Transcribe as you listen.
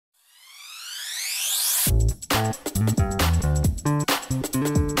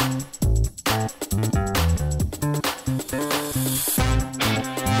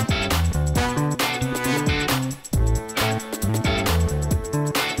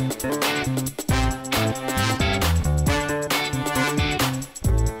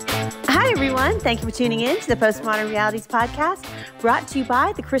Thank you for tuning in to the Postmodern Realities podcast, brought to you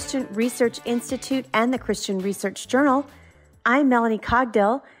by the Christian Research Institute and the Christian Research Journal. I'm Melanie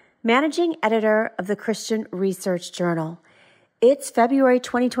Cogdill, managing editor of the Christian Research Journal. It's February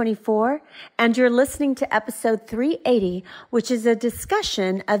 2024, and you're listening to episode 380, which is a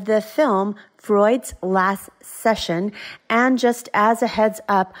discussion of the film Freud's Last Session. And just as a heads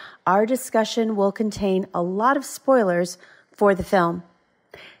up, our discussion will contain a lot of spoilers for the film.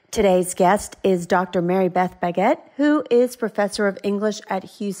 Today's guest is Dr. Mary Beth Baguette, who is professor of English at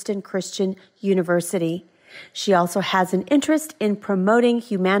Houston Christian University. She also has an interest in promoting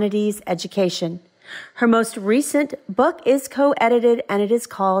humanities education. Her most recent book is co-edited, and it is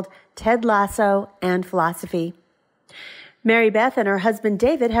called Ted Lasso and Philosophy. Mary Beth and her husband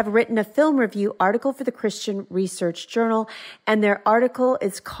David have written a film review article for the Christian Research Journal, and their article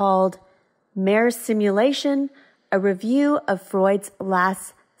is called Mere Simulation, a review of Freud's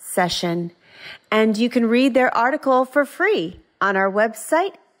Last Session. And you can read their article for free on our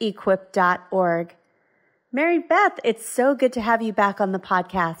website, equip.org. Mary Beth, it's so good to have you back on the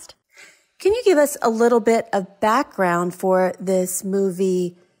podcast. Can you give us a little bit of background for this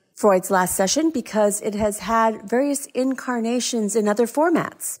movie, Freud's Last Session, because it has had various incarnations in other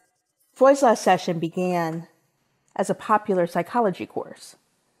formats? Freud's Last Session began as a popular psychology course.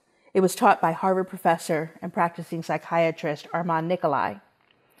 It was taught by Harvard professor and practicing psychiatrist Armand Nicolai.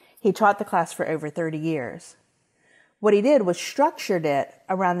 He taught the class for over 30 years. What he did was structured it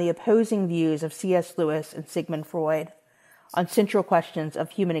around the opposing views of C.S. Lewis and Sigmund Freud on central questions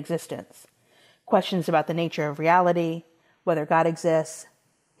of human existence, questions about the nature of reality, whether God exists,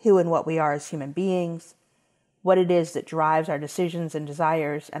 who and what we are as human beings, what it is that drives our decisions and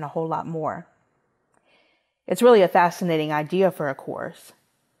desires, and a whole lot more. It's really a fascinating idea for a course.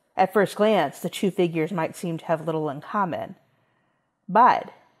 At first glance, the two figures might seem to have little in common,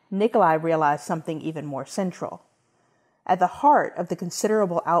 but Nicolai realized something even more central. At the heart of the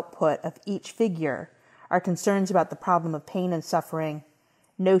considerable output of each figure are concerns about the problem of pain and suffering,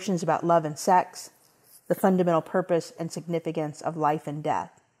 notions about love and sex, the fundamental purpose and significance of life and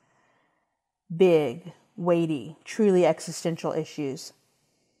death. Big, weighty, truly existential issues.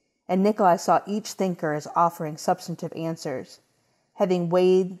 And Nicolai saw each thinker as offering substantive answers, having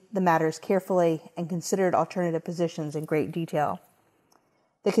weighed the matters carefully and considered alternative positions in great detail.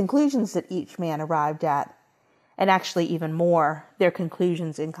 The conclusions that each man arrived at, and actually even more, their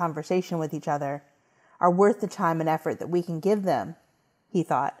conclusions in conversation with each other, are worth the time and effort that we can give them, he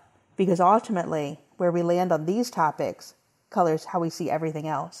thought, because ultimately, where we land on these topics colors how we see everything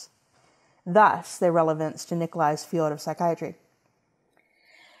else. Thus, their relevance to Nicolai's field of psychiatry.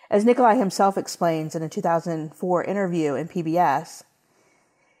 As Nicolai himself explains in a 2004 interview in PBS,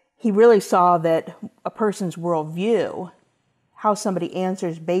 he really saw that a person's worldview, how somebody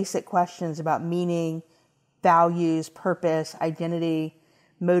answers basic questions about meaning, values, purpose, identity,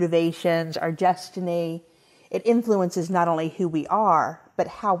 motivations, our destiny, it influences not only who we are, but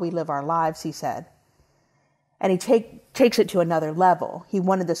how we live our lives, he said. And he takes it to another level. He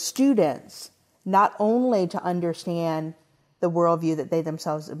wanted the students not only to understand the worldview that they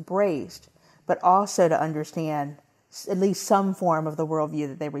themselves embraced, but also to understand at least some form of the worldview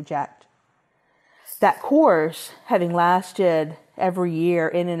that they reject. That course, having lasted every year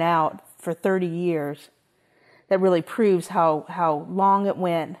in and out for 30 years, that really proves how long it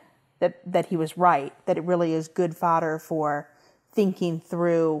went that he was right, that it really is good fodder for thinking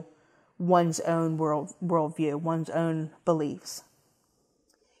through one's own worldview, one's own beliefs.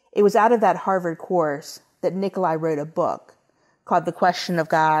 It was out of that Harvard course that Nicolai wrote a book called The Question of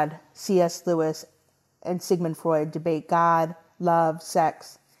God. C.S. Lewis and Sigmund Freud debate God, love,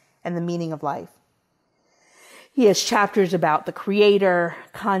 sex, and the meaning of life. He has chapters about the creator,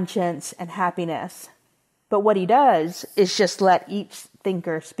 conscience, and happiness. But what he does is just let each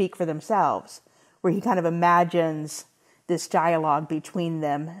thinker speak for themselves, where he kind of imagines this dialogue between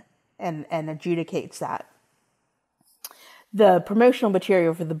them and adjudicates that. The promotional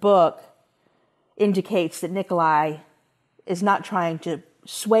material for the book indicates that Nicolai is not trying to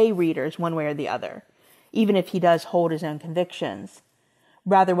sway readers one way or the other, even if he does hold his own convictions.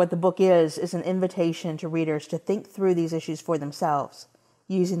 Rather, what the book is an invitation to readers to think through these issues for themselves,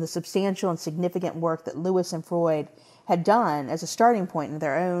 using the substantial and significant work that Lewis and Freud had done as a starting point in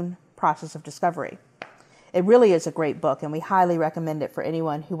their own process of discovery. It really is a great book, and we highly recommend it for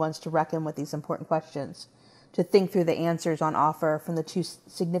anyone who wants to reckon with these important questions. to think through the answers on offer from the two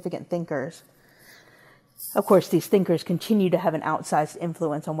significant thinkers. Of course, these thinkers continue to have an outsized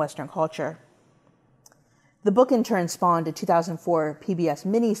influence on Western culture. The book in turn spawned a 2004 PBS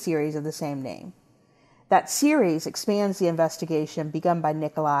miniseries of the same name. That series expands the investigation begun by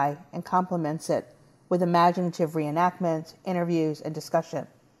Nicolai and complements it with imaginative reenactments, interviews, and discussion.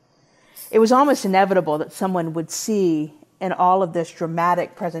 It was almost inevitable that someone would see in all of this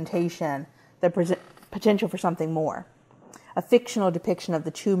dramatic presentation the potential for something more, a fictional depiction of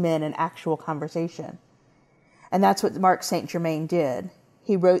the two men in actual conversation. And that's what Mark St. Germain did.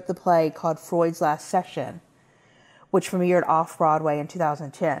 He wrote the play called Freud's Last Session, which premiered off-Broadway in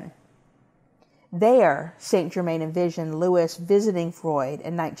 2010. There, St. Germain envisioned Lewis visiting Freud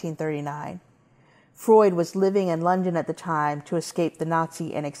in 1939. Freud was living in London at the time to escape the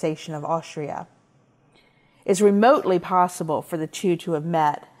Nazi annexation of Austria. It's remotely possible for the two to have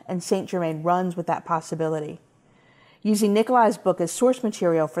met, and St. Germain runs with that possibility, using Nicolai's book as source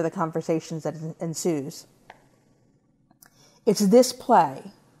material for the conversations that ensues. It's this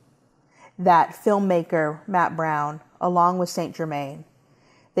play that filmmaker Matt Brown, along with St. Germain,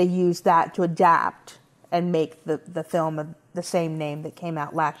 they used that to adapt and make the film of the same name that came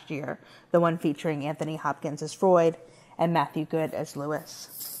out last year, the one featuring Anthony Hopkins as Freud and Matthew Good as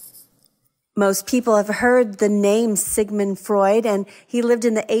Lewis. Most people have heard the name Sigmund Freud, and he lived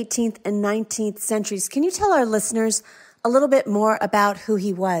in the 18th and 19th centuries. Can you tell our listeners a little bit more about who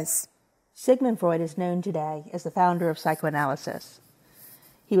he was? Sigmund Freud is known today as the founder of psychoanalysis.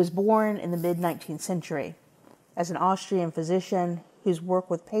 He was born in the mid-19th century as an Austrian physician whose work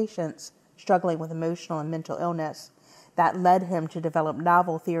with patients struggling with emotional and mental illness that led him to develop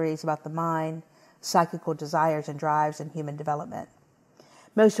novel theories about the mind, psychical desires and drives, and human development.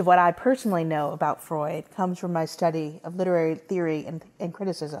 Most of what I personally know about Freud comes from my study of literary theory and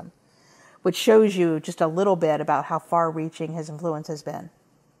criticism, which shows you just a little bit about how far-reaching his influence has been.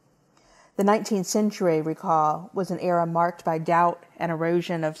 The 19th century, recall, was an era marked by doubt and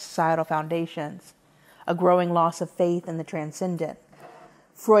erosion of societal foundations, a growing loss of faith in the transcendent.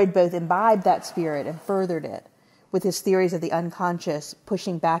 Freud both imbibed that spirit and furthered it, with his theories of the unconscious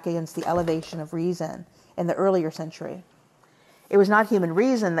pushing back against the elevation of reason in the earlier century. It was not human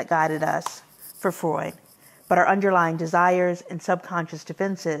reason that guided us for Freud, but our underlying desires and subconscious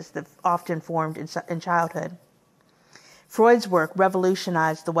defenses that often formed in childhood. Freud's work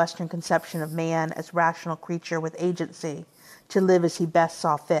revolutionized the Western conception of man as a rational creature with agency to live as he best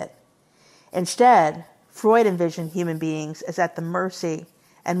saw fit. Instead, Freud envisioned human beings as at the mercy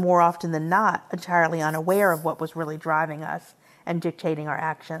and more often than not entirely unaware of what was really driving us and dictating our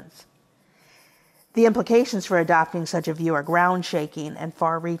actions. The implications for adopting such a view are ground-shaking and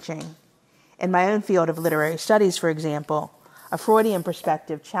far-reaching. In my own field of literary studies, for example, a Freudian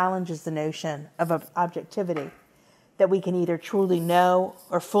perspective challenges the notion of objectivity, that we can either truly know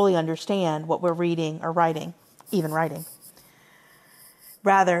or fully understand what we're reading or writing, even writing.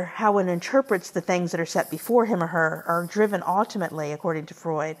 Rather, how one interprets the things that are set before him or her are driven ultimately, according to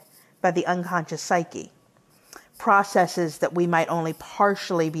Freud, by the unconscious psyche, processes that we might only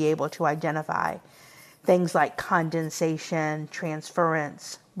partially be able to identify, things like condensation,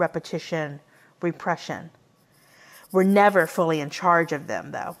 transference, repetition, repression. We're never fully in charge of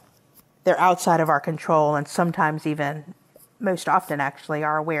them, though. They're outside of our control and sometimes even, most often actually,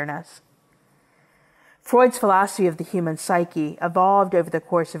 our awareness. Freud's philosophy of the human psyche evolved over the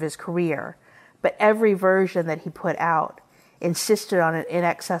course of his career, but every version that he put out insisted on an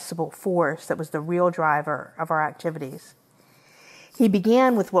inaccessible force that was the real driver of our activities. He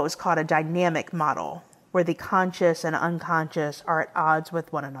began with what was called a dynamic model, where the conscious and unconscious are at odds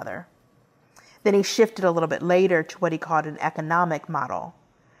with one another. Then he shifted a little bit later to what he called an economic model,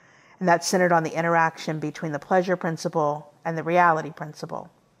 and that's centered on the interaction between the pleasure principle and the reality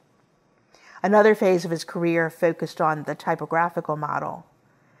principle. Another phase of his career focused on the typographical model,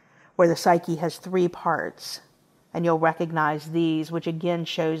 where the psyche has three parts, and you'll recognize these, which again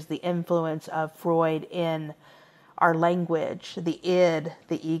shows the influence of Freud in our language, the id,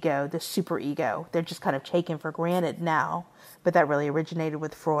 the ego, the superego. They're just kind of taken for granted now, but that really originated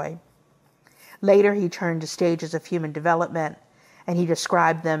with Freud. Later, he turned to stages of human development, and he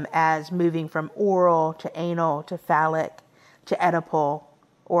described them as moving from oral to anal to phallic to Oedipal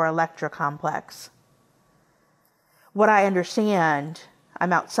or electrocomplex. What I understand,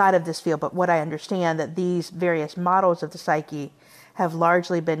 I'm outside of this field, but what I understand that these various models of the psyche have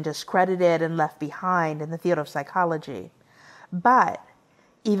largely been discredited and left behind in the field of psychology. But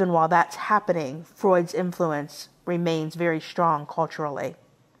even while that's happening, Freud's influence remains very strong culturally.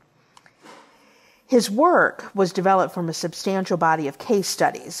 His work was developed from a substantial body of case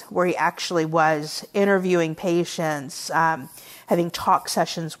studies where he actually was interviewing patients, having talk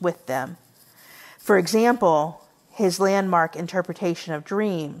sessions with them. For example, his landmark interpretation of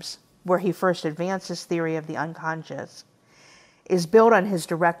dreams, where he first advanced his theory of the unconscious, is built on his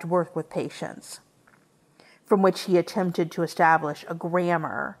direct work with patients, from which he attempted to establish a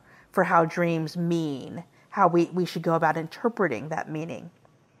grammar for how dreams mean, how we should go about interpreting that meaning.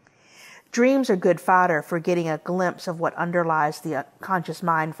 Dreams are good fodder for getting a glimpse of what underlies the conscious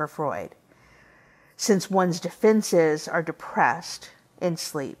mind for Freud, since one's defenses are depressed in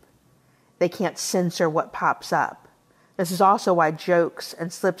sleep. They can't censor what pops up. This is also why jokes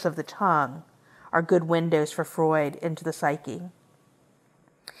and slips of the tongue are good windows for Freud into the psyche.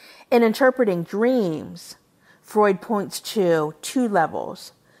 In interpreting dreams, Freud points to two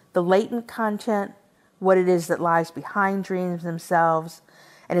levels: the latent content, what it is that lies behind dreams themselves,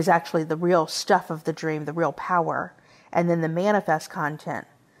 and is actually the real stuff of the dream, the real power, and then the manifest content.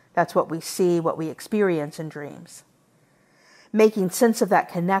 That's what we see, what we experience in dreams. Making sense of that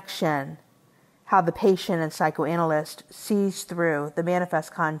connection, how the patient and psychoanalyst sees through the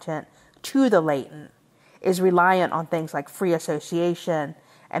manifest content to the latent, is reliant on things like free association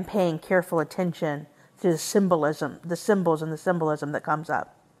and paying careful attention to the symbolism, the symbols and the symbolism that comes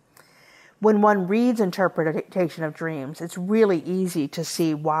up. When one reads interpretation of dreams, it's really easy to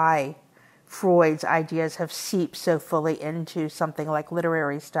see why Freud's ideas have seeped so fully into something like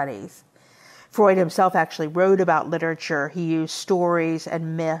literary studies. Freud himself actually wrote about literature. He used stories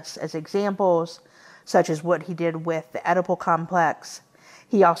and myths as examples, such as what he did with the Oedipal complex.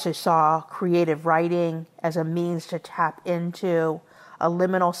 He also saw creative writing as a means to tap into a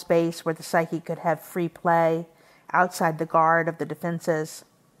liminal space where the psyche could have free play outside the guard of the defenses.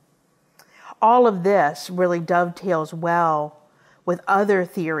 All of this really dovetails well with other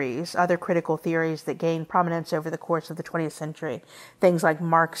theories, other critical theories that gained prominence over the course of the 20th century, things like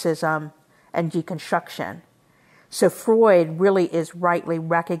Marxism and deconstruction. So Freud really is rightly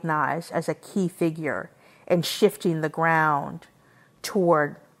recognized as a key figure in shifting the ground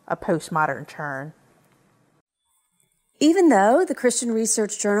toward a postmodern turn. Even though the Christian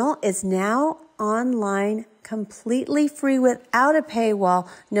Research Journal is now online, completely free without a paywall,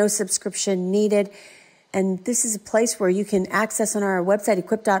 no subscription needed. And this is a place where you can access on our website,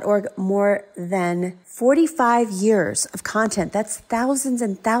 𝘬𝘴.org, more than 45 years of content. That's thousands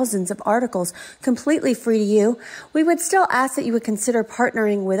and thousands of articles, completely free to you. We would still ask that you would consider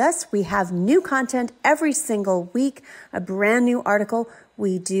partnering with us. We have new content every single week, a brand new article.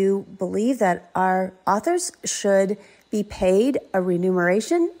 We do believe that our authors should be paid a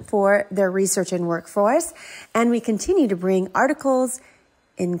remuneration for their research and work for us. And we continue to bring articles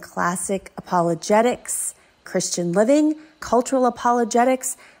in classic apologetics, Christian living, cultural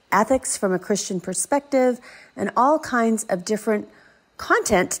apologetics, ethics from a Christian perspective, and all kinds of different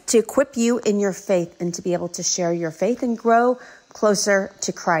content to equip you in your faith and to be able to share your faith and grow closer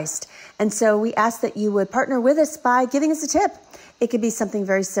to Christ. And so we ask that you would partner with us by giving us a tip. It could be something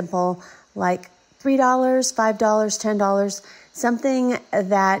very simple like $3, $5, $10, something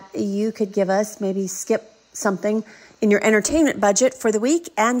that you could give us, maybe skip something in your entertainment budget for the week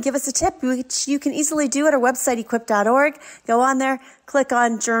and give us a tip, which you can easily do at our website, 𝘬𝘴.org. Go on there, click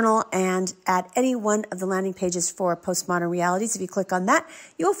on journal, and at any one of the landing pages for Postmodern Realities, if you click on that,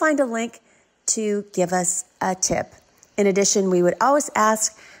 you will find a link to give us a tip. In addition, we would always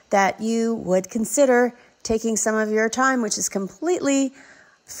ask that you would consider taking some of your time, which is completely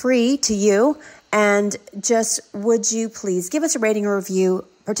free to you, and just would you please give us a rating or review,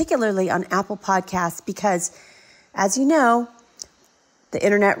 particularly on Apple Podcasts, because as you know, the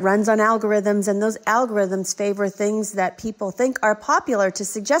internet runs on algorithms, and those algorithms favor things that people think are popular to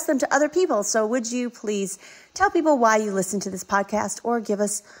suggest them to other people. So would you please tell people why you listen to this podcast or give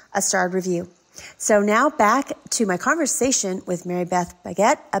us a starred review? So now back to my conversation with Mary Beth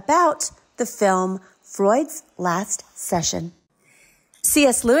Baguette about the film Freud's Last Session.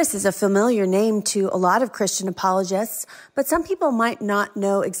 C.S. Lewis is a familiar name to a lot of Christian apologists, but some people might not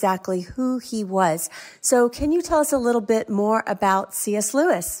know exactly who he was. So can you tell us a little bit more about C.S.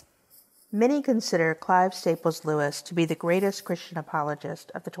 Lewis? Many consider Clive Staples Lewis to be the greatest Christian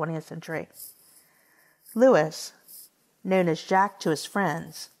apologist of the 20th century. Lewis, known as Jack to his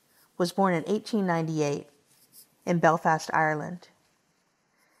friends, was born in 1898 in Belfast, Ireland.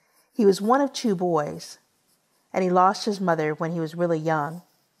 He was one of two boys, and he lost his mother when he was really young.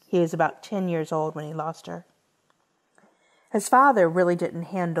 He was about 10 years old when he lost her. His father really didn't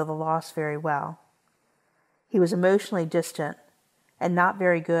handle the loss very well. He was emotionally distant and not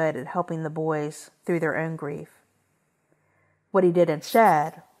very good at helping the boys through their own grief. What he did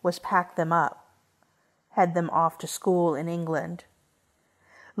instead was pack them up head them off to school in England.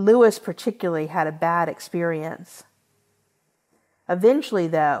 Lewis particularly had a bad experience. Eventually,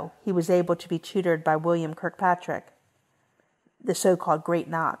 though, he was able to be tutored by William Kirkpatrick, the so-called Great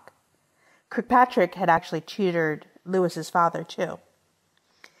Knock. Kirkpatrick had actually tutored Lewis's father, too.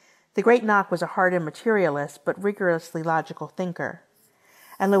 The Great Knock was a hardened materialist, but rigorously logical thinker,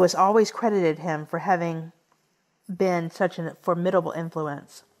 and Lewis always credited him for having been such a formidable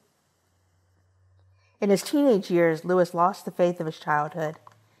influence. In his teenage years, Lewis lost the faith of his childhood.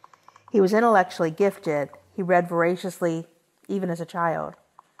 He was intellectually gifted. He read voraciously, even as a child.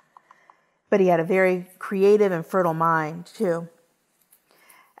 But he had a very creative and fertile mind, too.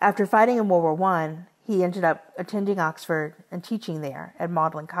 After fighting in World War I, he ended up attending Oxford and teaching there at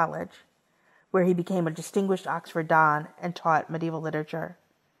Magdalen College, where he became a distinguished Oxford Don and taught medieval literature.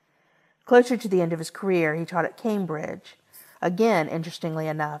 Closer to the end of his career, he taught at Cambridge, again, interestingly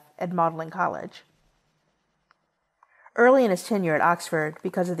enough, at Magdalen College. Early in his tenure at Oxford,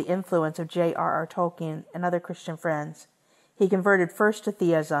 because of the influence of J.R.R. Tolkien and other Christian friends, he converted first to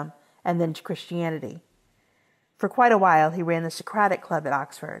theism and then to Christianity. For quite a while, he ran the Socratic Club at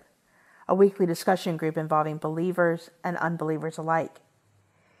Oxford, a weekly discussion group involving believers and unbelievers alike.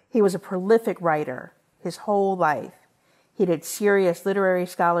 He was a prolific writer his whole life. He did serious literary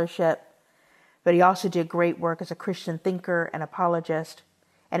scholarship, but he also did great work as a Christian thinker and apologist,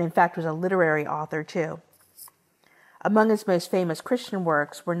 and in fact was a literary author too. Among his most famous Christian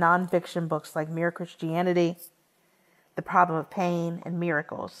works were nonfiction books like Mere Christianity, The Problem of Pain, and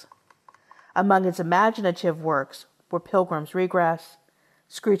Miracles. Among his imaginative works were Pilgrim's Regress,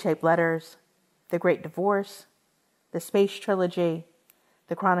 Screwtape Letters, The Great Divorce, The Space Trilogy,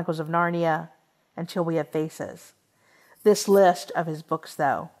 The Chronicles of Narnia, and Till We Have Faces. This list of his books,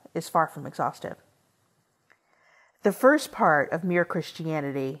 though, is far from exhaustive. The first part of Mere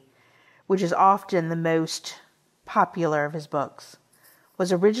Christianity, which is often the most popular of his books,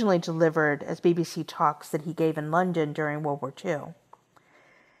 was originally delivered as BBC talks that he gave in London during World War II.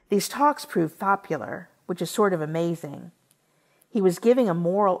 These talks proved popular, which is sort of amazing. He was giving a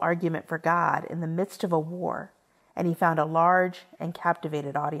moral argument for God in the midst of a war, and he found a large and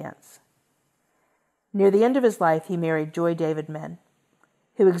captivated audience. Near the end of his life, he married Joy Davidman,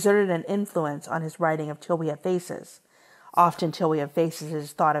 who exerted an influence on his writing of Till We Have Faces. Often Till We Have Faces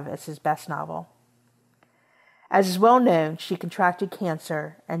is thought of as his best novel. As is well known, she contracted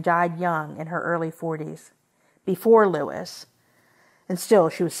cancer and died young in her early 40s, before Lewis, and still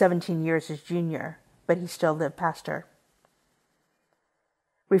she was 17 years his junior, but he still lived past her.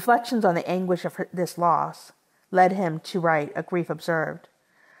 Reflections on the anguish of this loss led him to write A Grief Observed.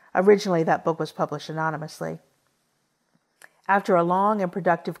 Originally, that book was published anonymously. After a long and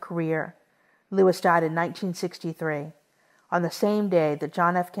productive career, Lewis died in 1963, on the same day that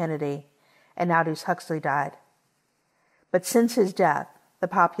John F. Kennedy and Aldous Huxley died. But since his death, the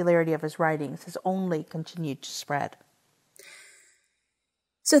popularity of his writings has only continued to spread.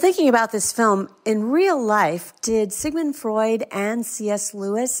 So thinking about this film, in real life, did Sigmund Freud and C.S.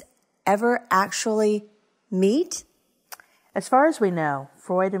 Lewis ever actually meet? As far as we know,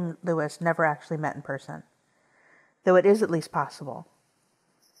 Freud and Lewis never actually met in person, though it is at least possible.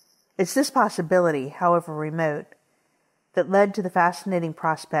 It's this possibility, however remote, that led to the fascinating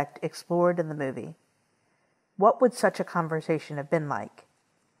prospect explored in the movie. What would such a conversation have been like?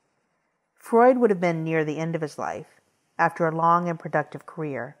 Freud would have been near the end of his life, after a long and productive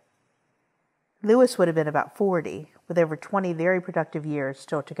career. Lewis would have been about 40, with over 20 very productive years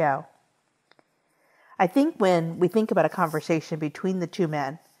still to go. I think when we think about a conversation between the two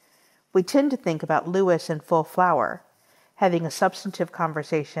men, we tend to think about Lewis in full flower, having a substantive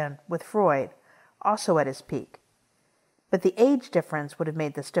conversation with Freud, also at his peak. But the age difference would have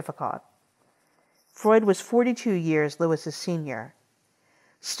made this difficult. Freud was 42 years Lewis's senior.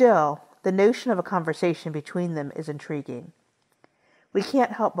 Still, the notion of a conversation between them is intriguing. We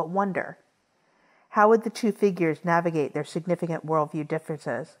can't help but wonder, how would the two figures navigate their significant worldview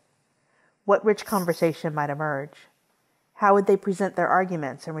differences? What rich conversation might emerge? How would they present their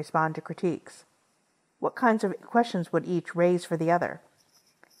arguments and respond to critiques? What kinds of questions would each raise for the other?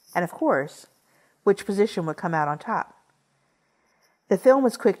 And of course, which position would come out on top? The film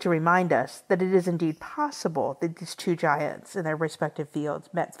was quick to remind us that it is indeed possible that these two giants in their respective fields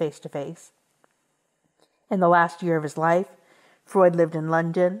met face to face. In the last year of his life, Freud lived in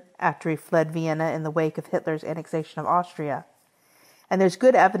London after he fled Vienna in the wake of Hitler's annexation of Austria. And there's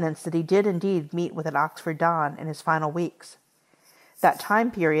good evidence that he did indeed meet with an Oxford Don in his final weeks. That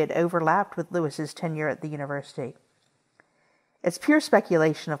time period overlapped with Lewis's tenure at the university. It's pure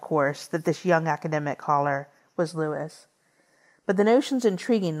speculation, of course, that this young academic caller was Lewis. But the notion's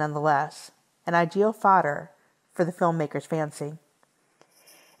intriguing nonetheless. an ideal fodder for the filmmaker's fancy.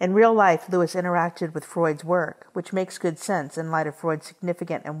 In real life, Lewis interacted with Freud's work, which makes good sense in light of Freud's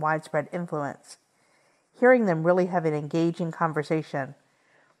significant and widespread influence. Hearing them really have an engaging conversation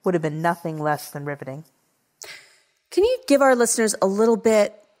would have been nothing less than riveting. Can you give our listeners a little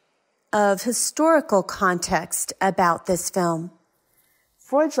bit of historical context about this film?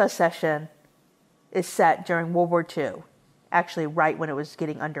 Freud's last session is set during World War II, actually right when it was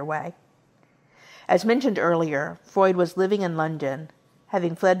getting underway. As mentioned earlier, Freud was living in London,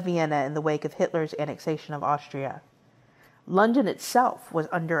 having fled Vienna in the wake of Hitler's annexation of Austria. London itself was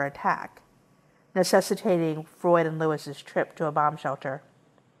under attack, necessitating Freud and Lewis's trip to a bomb shelter.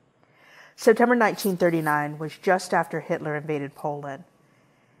 September 1939 was just after Hitler invaded Poland,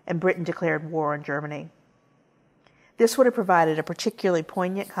 and Britain declared war on Germany. This would have provided a particularly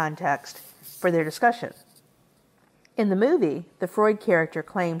poignant context for their discussion. In the movie, the Freud character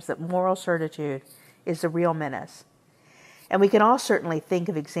claims that moral certitude is the real menace, and we can all certainly think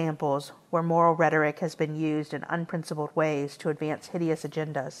of examples where moral rhetoric has been used in unprincipled ways to advance hideous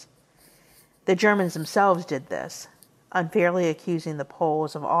agendas. The Germans themselves did this, unfairly accusing the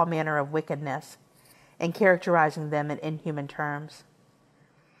Poles of all manner of wickedness and characterizing them in inhuman terms.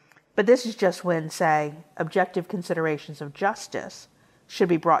 But this is just when, say, objective considerations of justice should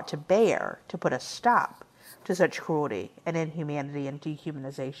be brought to bear to put a stop to such cruelty and inhumanity and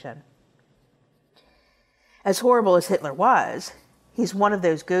dehumanization. As horrible as Hitler was, he's one of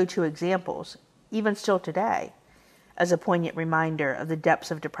those go-to examples, even still today, as a poignant reminder of the depths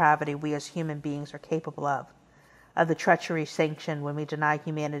of depravity we as human beings are capable of the treachery sanctioned when we deny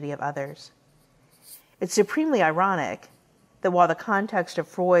humanity of others. It's supremely ironic that while the context of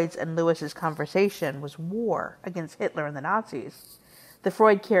Freud's and Lewis's conversation was war against Hitler and the Nazis, the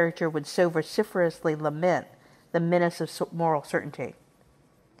Freud character would so vociferously lament the menace of moral certainty.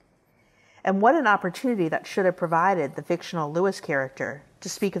 And what an opportunity that should have provided the fictional Lewis character to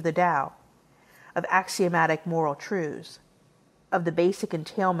speak of the Tao, of axiomatic moral truths, of the basic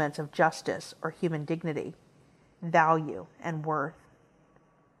entailments of justice or human dignity, value, and worth.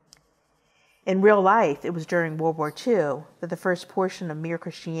 In real life, it was during World War II that the first portion of Mere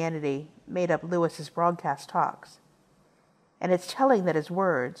Christianity made up Lewis's broadcast talks. And it's telling that his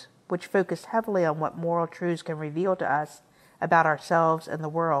words, which focused heavily on what moral truths can reveal to us about ourselves and the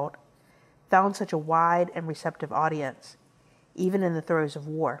world, found such a wide and receptive audience, even in the throes of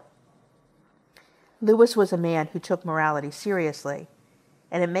war. Lewis was a man who took morality seriously,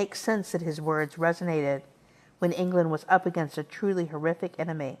 and it makes sense that his words resonated when England was up against a truly horrific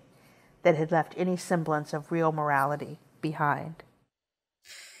enemy that had left any semblance of real morality behind.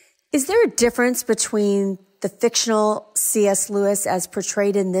 Is there a difference between the fictional C.S. Lewis as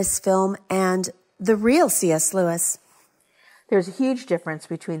portrayed in this film and the real C.S. Lewis? There's a huge difference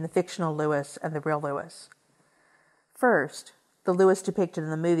between the fictional Lewis and the real Lewis. First, the Lewis depicted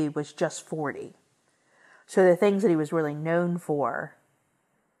in the movie was just 40. So the things that he was really known for,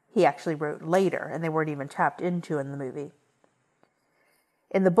 he actually wrote later, and they weren't even tapped into in the movie.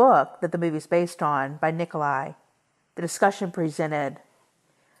 In the book that the movie is based on by Nicolai, the discussion presented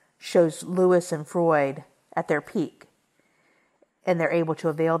shows Lewis and Freud at their peak, and they're able to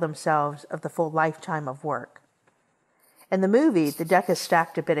avail themselves of the full lifetime of work. In the movie, the deck is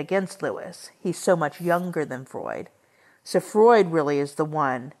stacked a bit against Lewis. He's so much younger than Freud. So Freud really is the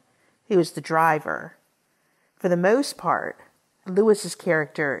one who is the driver. For the most part, Lewis's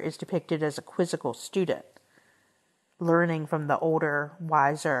character is depicted as a quizzical student, learning from the older,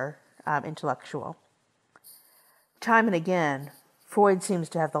 wiser intellectual. Time and again, Freud seems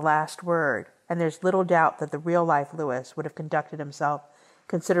to have the last word, and there's little doubt that the real-life Lewis would have conducted himself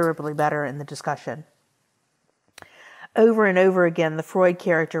considerably better in the discussion. Over and over again, the Freud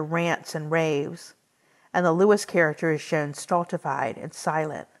character rants and raves, and the Lewis character is shown stultified and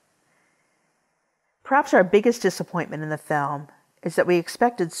silent. Perhaps our biggest disappointment in the film is that we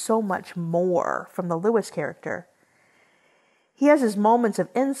expected so much more from the Lewis character. He has his moments of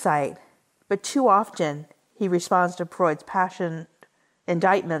insight, but too often he responds to Freud's passionate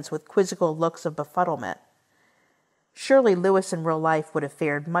indictments with quizzical looks of befuddlement. Surely Lewis in real life would have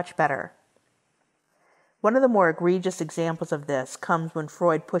fared much better. One of the more egregious examples of this comes when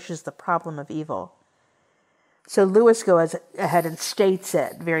Freud pushes the problem of evil. So Lewis goes ahead and states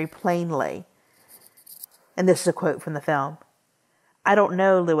it very plainly. And this is a quote from the film. "I don't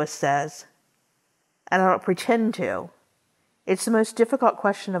know," Lewis says, "and I don't pretend to. It's the most difficult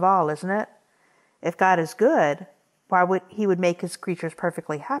question of all, isn't it? If God is good, why would he make his creatures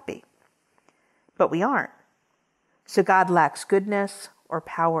perfectly happy? But we aren't. So God lacks goodness or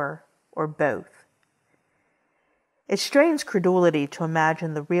power or both." It strains credulity to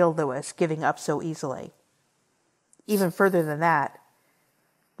imagine the real Lewis giving up so easily. Even further than that,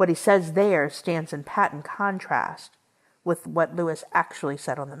 what he says there stands in patent contrast with what Lewis actually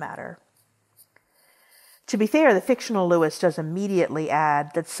said on the matter. To be fair, the fictional Lewis does immediately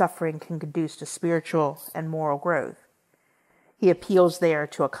add that suffering can conduce to spiritual and moral growth. He appeals there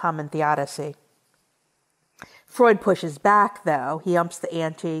to a common theodicy. Freud pushes back, though. He umps the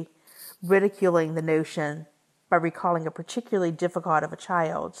ante, ridiculing the notion by recalling a particularly difficult of a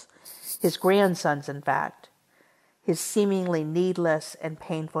child's, his grandson's in fact, his seemingly needless and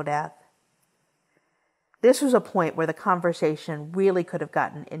painful death. This was a point where the conversation really could have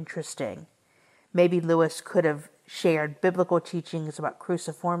gotten interesting. Maybe Lewis could have shared biblical teachings about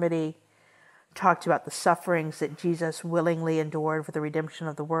cruciformity, talked about the sufferings that Jesus willingly endured for the redemption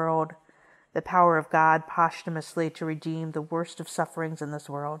of the world, the power of God posthumously to redeem the worst of sufferings in this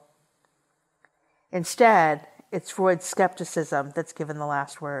world. Instead, it's Freud's skepticism that's given the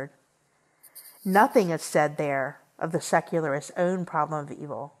last word. Nothing is said there of the secularist's own problem of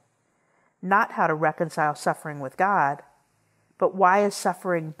evil, not how to reconcile suffering with God, but why is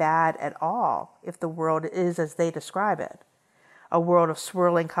suffering bad at all if the world is as they describe it, a world of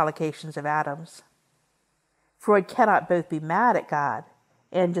swirling collocations of atoms? Freud cannot both be mad at God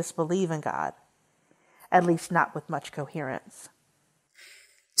and disbelieve in God, at least not with much coherence.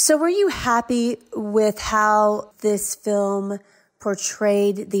 So were you happy with how this film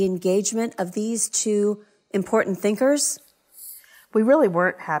portrayed the engagement of these two important thinkers? We really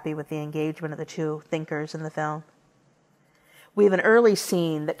weren't happy with the engagement of the two thinkers in the film. We have an early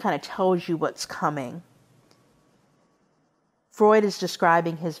scene that kind of tells you what's coming. Freud is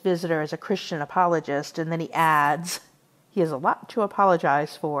describing his visitor as a Christian apologist, and then he adds, he has a lot to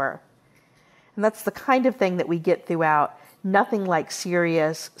apologize for. And that's the kind of thing that we get throughout. Nothing like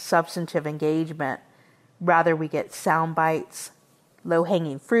serious, substantive engagement. Rather, we get sound bites,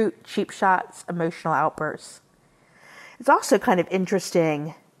 low-hanging fruit, cheap shots, emotional outbursts. It's also kind of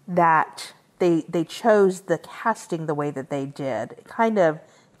interesting that they chose the casting the way that they did. It kind of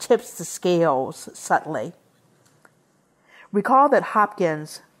tips the scales subtly. Recall that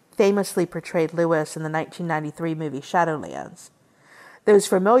Hopkins famously portrayed Lewis in the 1993 movie Shadowlands. Those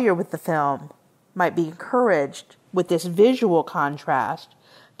familiar with the film might be encouraged with this visual contrast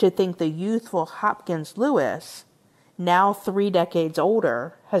to think the youthful Hopkins Lewis, now 3 decades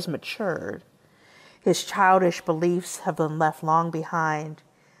older, has matured. His childish beliefs have been left long behind.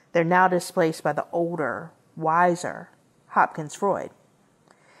 They're now displaced by the older, wiser Hopkins Freud.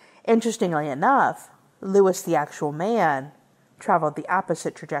 Interestingly enough, Lewis, the actual man, traveled the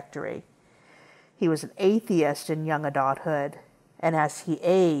opposite trajectory. He was an atheist in young adulthood, and as he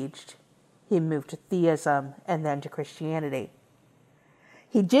aged, he moved to theism and then to Christianity.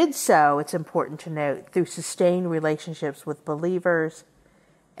 He did so, it's important to note, through sustained relationships with believers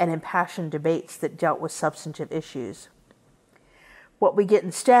and impassioned debates that dealt with substantive issues. What we get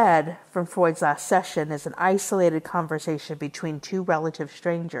instead from Freud's last session is an isolated conversation between two relative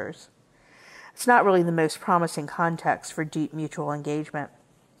strangers. It's not really the most promising context for deep mutual engagement,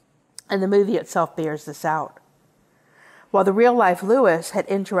 and the movie itself bears this out. While the real-life Lewis had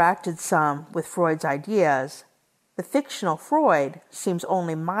interacted some with Freud's ideas, the fictional Freud seems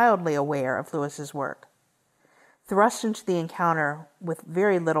only mildly aware of Lewis's work. Thrust into the encounter with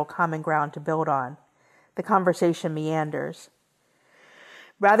very little common ground to build on, the conversation meanders.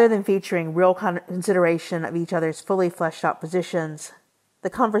 Rather than featuring real consideration of each other's fully fleshed out positions, the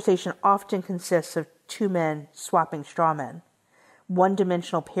conversation often consists of two men swapping straw men,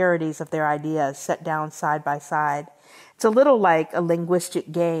 one-dimensional parodies of their ideas set down side by side. It's a little like a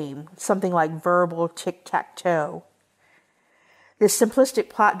linguistic game, something like verbal tic-tac-toe. This simplistic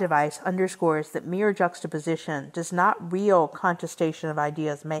plot device underscores that mere juxtaposition does not real contestation of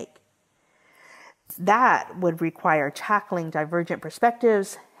ideas make. That would require tackling divergent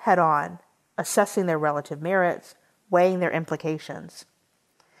perspectives head-on, assessing their relative merits, weighing their implications.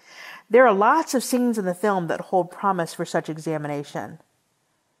 There are lots of scenes in the film that hold promise for such examination,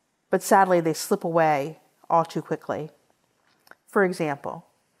 but sadly they slip away all too quickly. For example,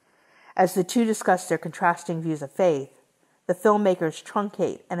 as the two discuss their contrasting views of faith, the filmmakers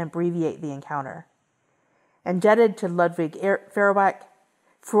truncate and abbreviate the encounter. Indebted to 𝘍𝘳𝘴𝘴𝘪𝘰,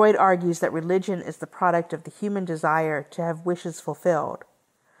 Freud argues that religion is the product of the human desire to have wishes fulfilled.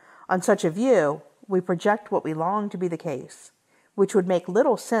 On such a view, we project what we long to be the case, which would make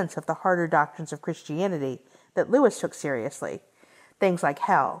little sense of the harder doctrines of Christianity that Lewis took seriously, things like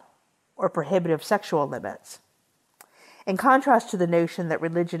hell or prohibitive sexual limits. In contrast to the notion that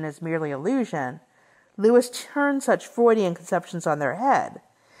religion is merely illusion, Lewis turns such Freudian conceptions on their head,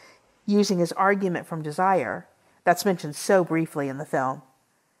 using his argument from desire, that's mentioned so briefly in the film.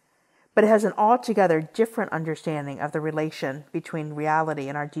 But it has an altogether different understanding of the relation between reality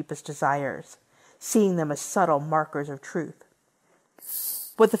and our deepest desires, seeing them as subtle markers of truth.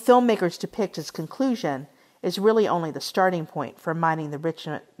 What the filmmakers depict as conclusion is really only the starting point for mining the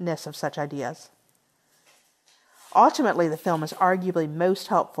richness of such ideas. Ultimately, the film is arguably most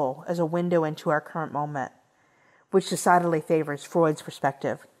helpful as a window into our current moment, which decidedly favors Freud's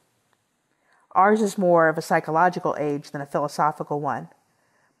perspective. Ours is more of a psychological age than a philosophical one,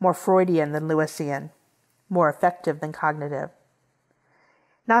 more Freudian than Lewisian, more affective than cognitive.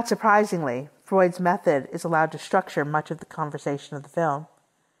 Not surprisingly, Freud's method is allowed to structure much of the conversation of the film.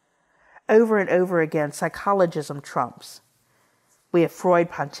 Over and over again, psychologism trumps. We have Freud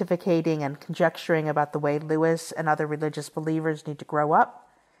pontificating and conjecturing about the way Lewis and other religious believers need to grow up,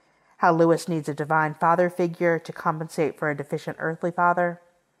 how Lewis needs a divine father figure to compensate for a deficient earthly father,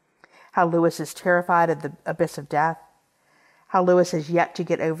 how Lewis is terrified of the abyss of death, how Lewis has yet to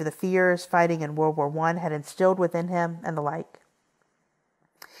get over the fears fighting in World War I had instilled within him, and the like.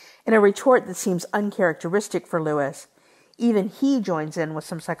 In a retort that seems uncharacteristic for Lewis, even he joins in with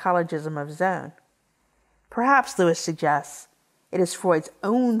some psychologism of his own. Perhaps, Lewis suggests, it is Freud's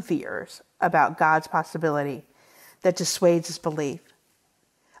own fears about God's possibility that dissuades his belief,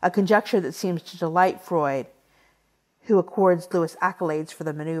 a conjecture that seems to delight Freud, who accords Lewis accolades for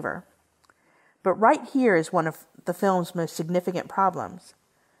the maneuver. But right here is one of the film's most significant problems.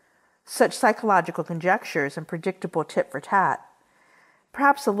 Such psychological conjectures and predictable tit for tat,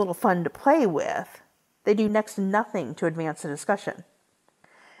 perhaps a little fun to play with, they do next to nothing to advance the discussion.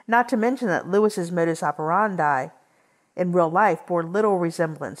 Not to mention that Lewis's modus operandi in real life bore little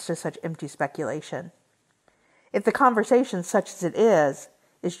resemblance to such empty speculation. If the conversation, such as it is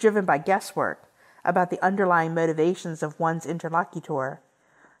driven by guesswork about the underlying motivations of one's interlocutor,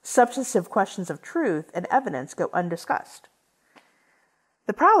 substantive questions of truth and evidence go undiscussed.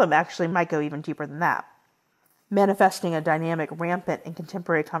 The problem actually might go even deeper than that, manifesting a dynamic rampant in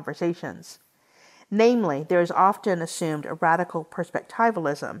contemporary conversations. Namely, there is often assumed a radical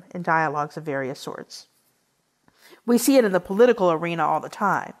perspectivalism in dialogues of various sorts. We see it in the political arena all the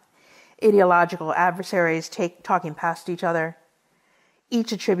time. Ideological adversaries talking past each other,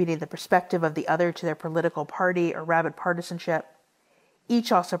 each attributing the perspective of the other to their political party or rabid partisanship.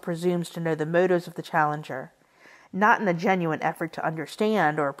 Each also presumes to know the motives of the challenger, not in a genuine effort to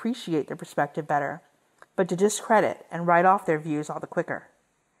understand or appreciate their perspective better, but to discredit and write off their views all the quicker.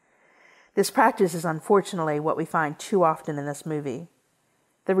 This practice is unfortunately what we find too often in this movie.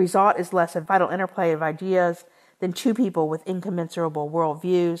 The result is less a vital interplay of ideas than two people with incommensurable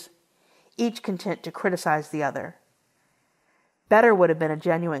worldviews, each content to criticize the other. Better would have been a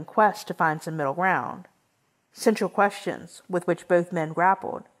genuine quest to find some middle ground, central questions with which both men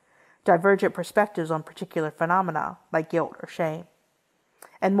grappled, divergent perspectives on particular phenomena like guilt or shame,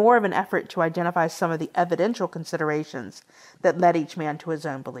 and more of an effort to identify some of the evidential considerations that led each man to his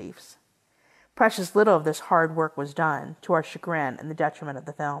own beliefs. Precious little of this hard work was done, to our chagrin and the detriment of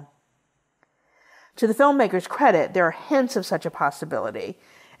the film. To the filmmaker's credit, there are hints of such a possibility,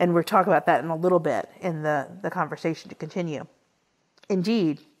 and we'll talk about that in a little bit in the conversation to continue.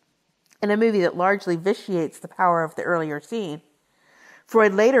 Indeed, in a movie that largely vitiates the power of the earlier scene,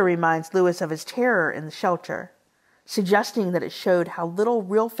 Freud later reminds Lewis of his terror in the shelter, suggesting that it showed how little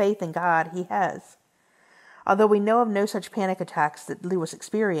real faith in God he has. Although we know of no such panic attacks that Lewis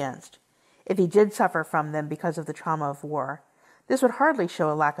experienced, if he did suffer from them because of the trauma of war, this would hardly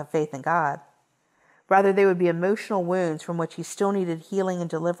show a lack of faith in God. Rather, they would be emotional wounds from which he still needed healing and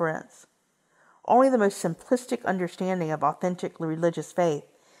deliverance. Only the most simplistic understanding of authentic religious faith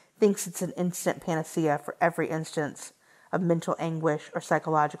thinks it's an instant panacea for every instance of mental anguish or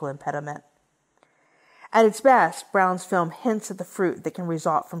psychological impediment. At its best, Brown's film hints at the fruit that can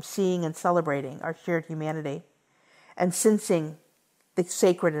result from seeing and celebrating our shared humanity and sensing the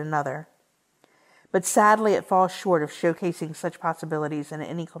sacred in another. But sadly, it falls short of showcasing such possibilities in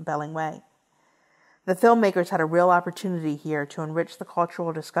any compelling way. The filmmakers had a real opportunity here to enrich the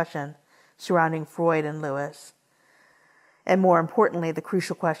cultural discussion surrounding Freud and Lewis, and more importantly, the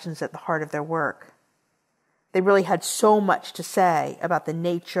crucial questions at the heart of their work. They really had so much to say about the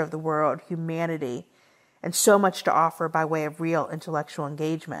nature of the world, humanity, and so much to offer by way of real intellectual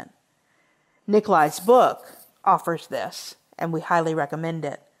engagement. Nicolai's book offers this, and we highly recommend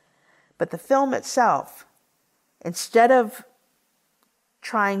it. But the film itself, instead of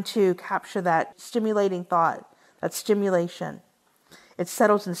trying to capture that stimulating thought, that stimulation, it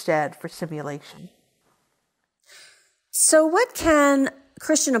settles instead for simulation. So what can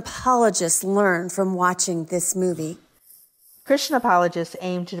Christian apologists learn from watching this movie? Christian apologists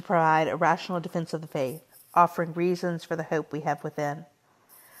aim to provide a rational defense of the faith. offering reasons for the hope we have within.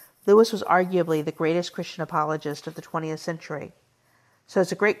 Lewis was arguably the greatest Christian apologist of the 20th century. So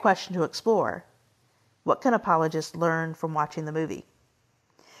it's a great question to explore. What can apologists learn from watching the movie?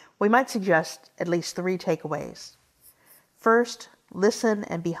 We might suggest at least 3 takeaways. First, listen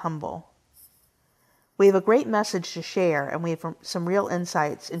and be humble. We have a great message to share, and we have some real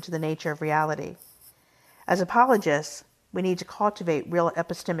insights into the nature of reality. As apologists, we need to cultivate real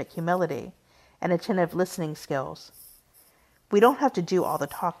epistemic humility and attentive listening skills. We don't have to do all the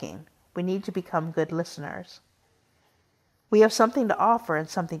talking. We need to become good listeners. We have something to offer and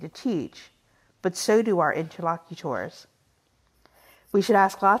something to teach, but so do our interlocutors. We should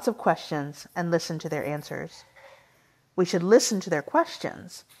ask lots of questions and listen to their answers. We should listen to their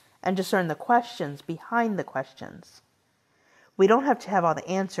questions and discern the questions behind the questions. We don't have to have all the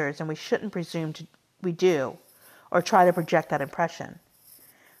answers, and we shouldn't presume we do or try to project that impression.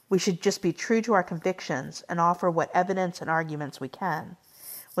 We should just be true to our convictions and offer what evidence and arguments we can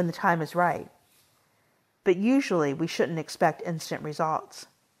when the time is right. But usually we shouldn't expect instant results.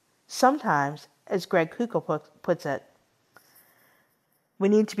 Sometimes, as 𝘍𝘳𝘴 puts it, we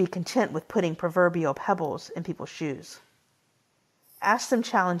need to be content with putting proverbial pebbles in people's shoes. Ask them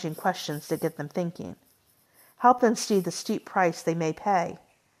challenging questions to get them thinking. Help them see the steep price they may pay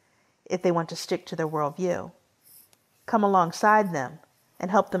if they want to stick to their worldview. Come alongside them and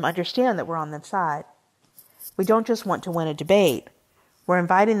help them understand that we're on their side. We don't just want to win a debate. We're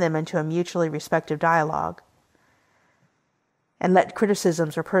inviting them into a mutually respectful dialogue and let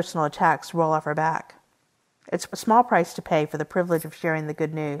criticisms or personal attacks roll off our back. It's a small price to pay for the privilege of sharing the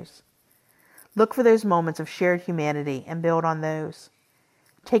good news. Look for those moments of shared humanity and build on those.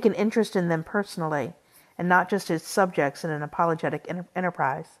 Take an interest in them personally and not just as subjects in an apologetic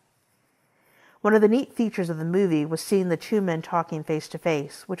enterprise. One of the neat features of the movie was seeing the 2 men talking face to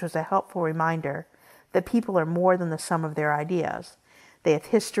face, which was a helpful reminder that people are more than the sum of their ideas. They have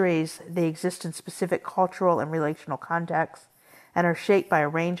histories, they exist in specific cultural and relational contexts, and are shaped by a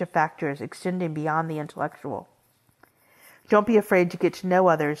range of factors extending beyond the intellectual. Don't be afraid to get to know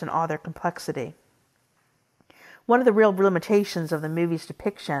others in all their complexity. One of the real limitations of the movie's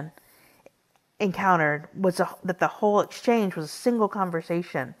depiction encountered was that the whole exchange was a single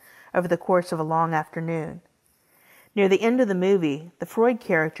conversation over the course of a long afternoon. Near the end of the movie, the Freud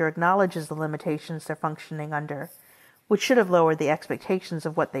character acknowledges the limitations they're functioning under, which should have lowered the expectations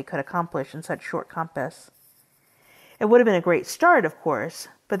of what they could accomplish in such short compass. It would have been a great start, of course,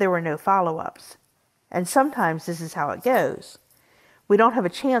 but there were no follow-ups. And sometimes this is how it goes. We don't have a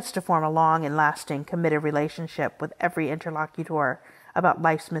chance to form a long and lasting, committed relationship with every interlocutor about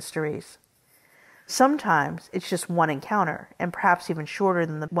life's mysteries. Sometimes it's just one encounter, and perhaps even shorter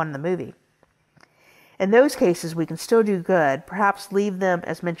than the one in the movie. In those cases, we can still do good, perhaps leave them,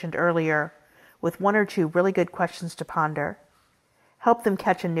 as mentioned earlier, with 1 or 2 really good questions to ponder, help them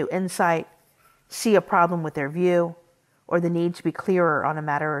catch a new insight, see a problem with their view, or the need to be clearer on a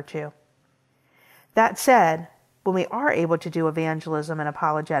matter or 2. That said, when we are able to do evangelism and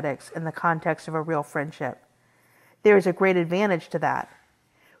apologetics in the context of a real friendship, there is a great advantage to that.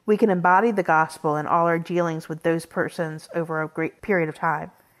 We can embody the gospel in all our dealings with those persons over a great period of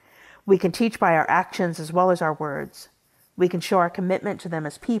time. We can teach by our actions as well as our words. We can show our commitment to them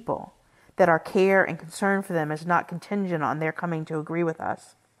as people, that our care and concern for them is not contingent on their coming to agree with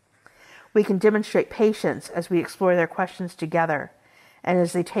us. We can demonstrate patience as we explore their questions together and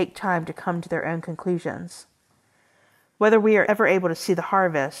as they take time to come to their own conclusions. Whether we are ever able to see the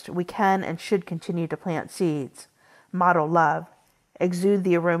harvest, we can and should continue to plant seeds, model love, exude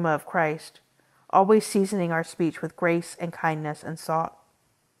the aroma of Christ, always seasoning our speech with grace and kindness and salt.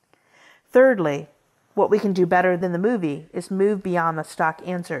 Thirdly, what we can do better than the movie is move beyond the stock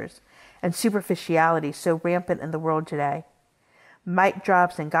answers and superficiality so rampant in the world today. Mic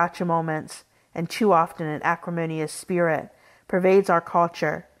drops and gotcha moments, and too often an acrimonious spirit, pervades our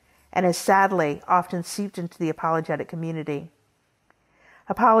culture and is sadly often seeped into the apologetic community.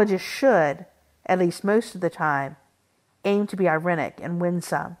 Apologists should, at least most of the time, aim to be ironic and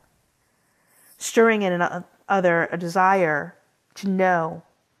winsome, stirring in another a desire to know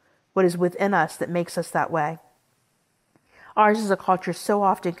what is within us that makes us that way. Ours is a culture so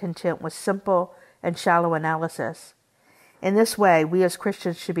often content with simple and shallow analysis. In this way, we as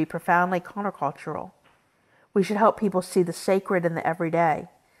Christians should be profoundly countercultural. We should help people see the sacred in the everyday,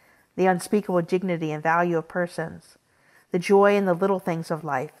 the unspeakable dignity and value of persons, the joy in the little things of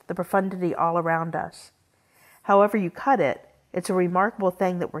life, the profundity all around us. However you cut it, it's a remarkable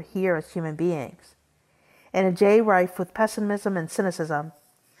thing that we're here as human beings. In a day rife with pessimism and cynicism,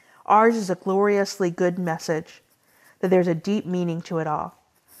 ours is a gloriously good message, that there's a deep meaning to it all.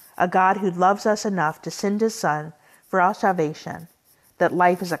 a God who loves us enough to send his son for our salvation, that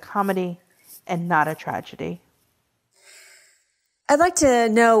life is a comedy and not a tragedy. I'd like to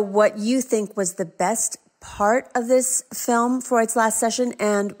know what you think was the best part of this film, Freud's Last Session,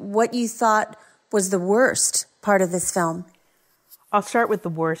 and what you thought was the worst part of this film. I'll start with the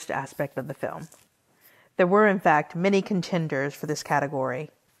worst aspect of the film. There were, in fact, many contenders for this category,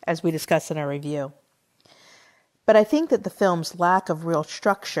 as we discussed in our review. But I think that the film's lack of real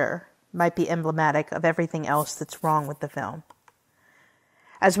structure might be emblematic of everything else that's wrong with the film.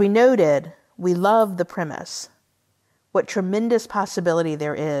 As we noted, we love the premise. What tremendous possibility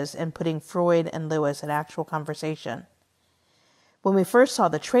there is in putting Freud and Lewis in actual conversation. When we first saw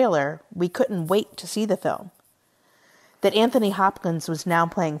the trailer, we couldn't wait to see the film. That Anthony Hopkins was now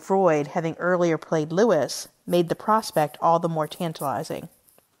playing Freud, having earlier played Lewis, made the prospect all the more tantalizing.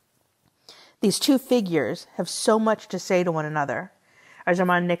 These two figures have so much to say to one another, as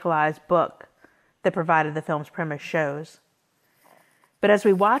𝘍𝘳𝘦𝘶𝘥'𝘴 book that provided the film's premise shows. But as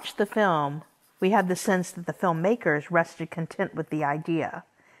we watched the film, we had the sense that the filmmakers rested content with the idea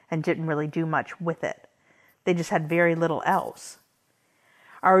and didn't really do much with it. They just had very little else.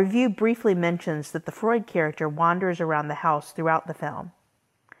 Our review briefly mentions that the Freud character wanders around the house throughout the film.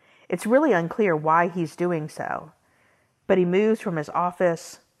 It's really unclear why he's doing so, but he moves from his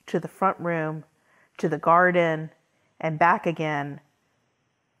office to the front room, to the garden, and back again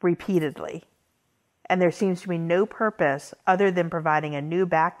repeatedly. And there seems to be no purpose other than providing a new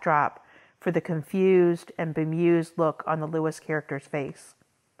backdrop for the confused and bemused look on the Lewis character's face.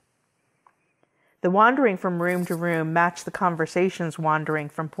 The wandering from room to room matched the conversations wandering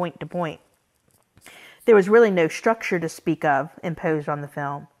from point to point. There was really no structure to speak of imposed on the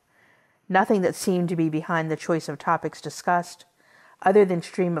film. Nothing that seemed to be behind the choice of topics discussed, other than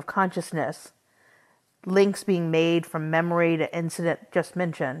stream of consciousness, links being made from memory to incident just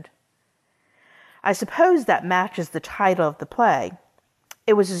mentioned. I suppose that matches the title of the play.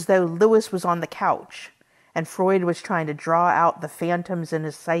 It was as though Lewis was on the couch, and Freud was trying to draw out the phantoms in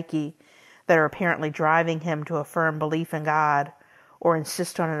his psyche that are apparently driving him to affirm belief in God or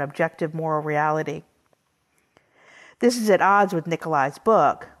insist on an objective moral reality. This is at odds with Nicolai's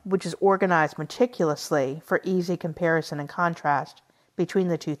book, which is organized meticulously for easy comparison and contrast between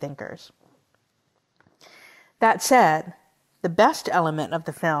the two thinkers. That said, the best element of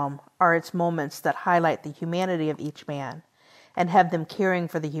the film are its moments that highlight the humanity of each man and have them caring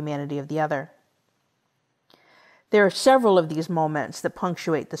for the humanity of the other. There are several of these moments that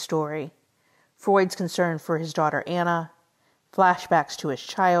punctuate the story. Freud's concern for his daughter Anna, flashbacks to his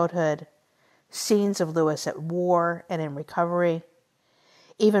childhood, scenes of Lewis at war and in recovery,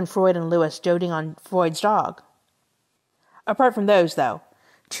 even Freud and Lewis doting on Freud's dog. Apart from those, though,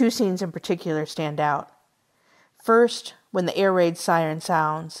 two scenes in particular stand out. First, when the air raid siren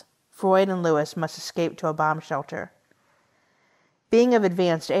sounds, Freud and Lewis must escape to a bomb shelter. Being of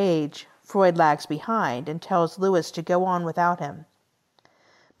advanced age, Freud lags behind and tells Lewis to go on without him.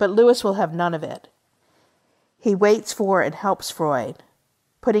 But Lewis will have none of it. He waits for and helps Freud,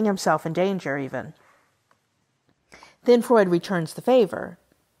 putting himself in danger even. Then Freud returns the favor.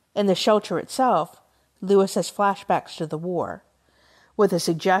 In the shelter itself, Lewis has flashbacks to the war, with a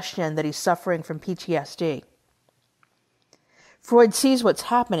suggestion that he's suffering from PTSD. Freud sees what's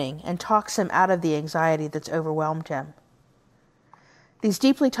happening and talks him out of the anxiety that's overwhelmed him. These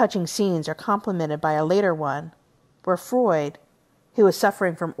deeply touching scenes are complemented by a later one, where Freud, who is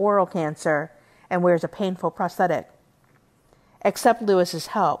suffering from oral cancer and wears a painful prosthetic, accepts Lewis's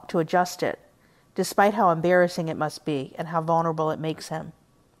help to adjust it, despite how embarrassing it must be and how vulnerable it makes him.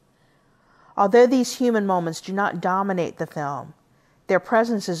 Although these human moments do not dominate the film, their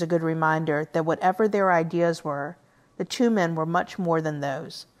presence is a good reminder that whatever their ideas were, the two men were much more than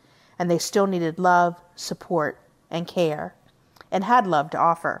those, and they still needed love, support, and care, and had love to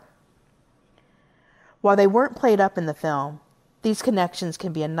offer. While they weren't played up in the film, these connections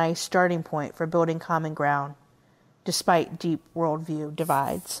can be a nice starting point for building common ground, despite deep worldview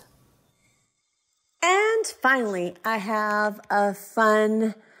divides. And finally, I have a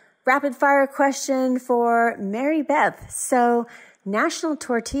fun rapid-fire question for Mary Beth. So, National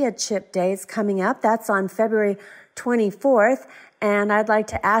Tortilla Chip Day is coming up. That's on February 24th. And I'd like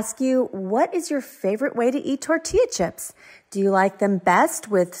to ask you, what is your favorite way to eat tortilla chips? Do you like them best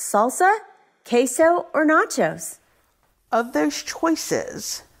with salsa, queso, or nachos? Of those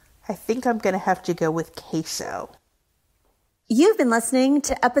choices, I think I'm going to have to go with queso. You've been listening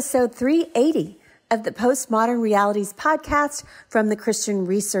to episode 380 of the Postmodern Realities podcast from the Christian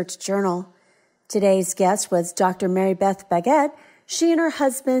Research Journal. Today's guest was Dr. Mary Beth Baguette. She and her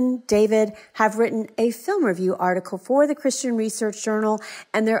husband, David, have written a film review article for the Christian Research Journal,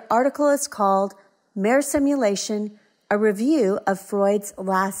 and their article is called Mere Simulation, a Review of Freud's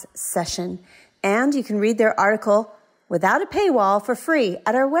Last Session. And you can read their article without a paywall for free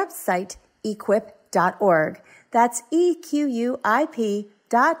at our website, equip.org. That's EQUIP.org.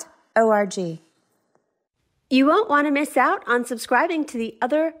 You won't want to miss out on subscribing to the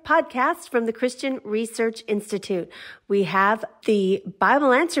other podcasts from the Christian Research Institute. We have the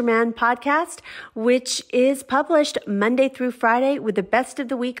Bible Answer Man podcast, which is published Monday through Friday with the best of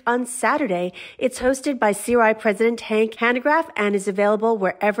the week on Saturday. It's hosted by CRI President Hank Hanegraaff and is available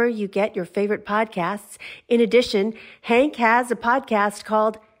wherever you get your favorite podcasts. In addition, Hank has a podcast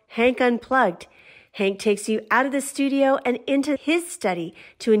called Hank Unplugged. Hank takes you out of the studio and into his study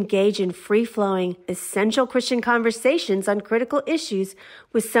to engage in free-flowing, essential Christian conversations on critical issues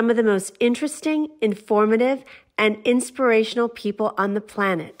with some of the most interesting, informative, and inspirational people on the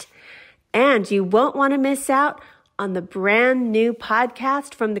planet. And you won't want to miss out on the brand new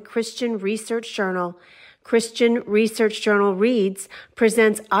podcast from the Christian Research Journal. Christian Research Journal Reads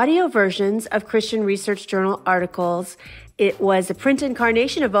presents audio versions of Christian Research Journal articles. It was a print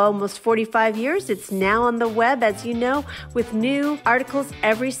incarnation of almost 45 years. It's now on the web, as you know, with new articles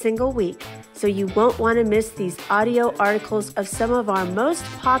every single week. So you won't want to miss these audio articles of some of our most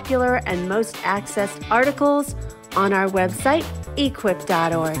popular and most accessed articles on our website,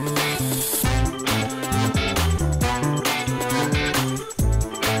 equip.org.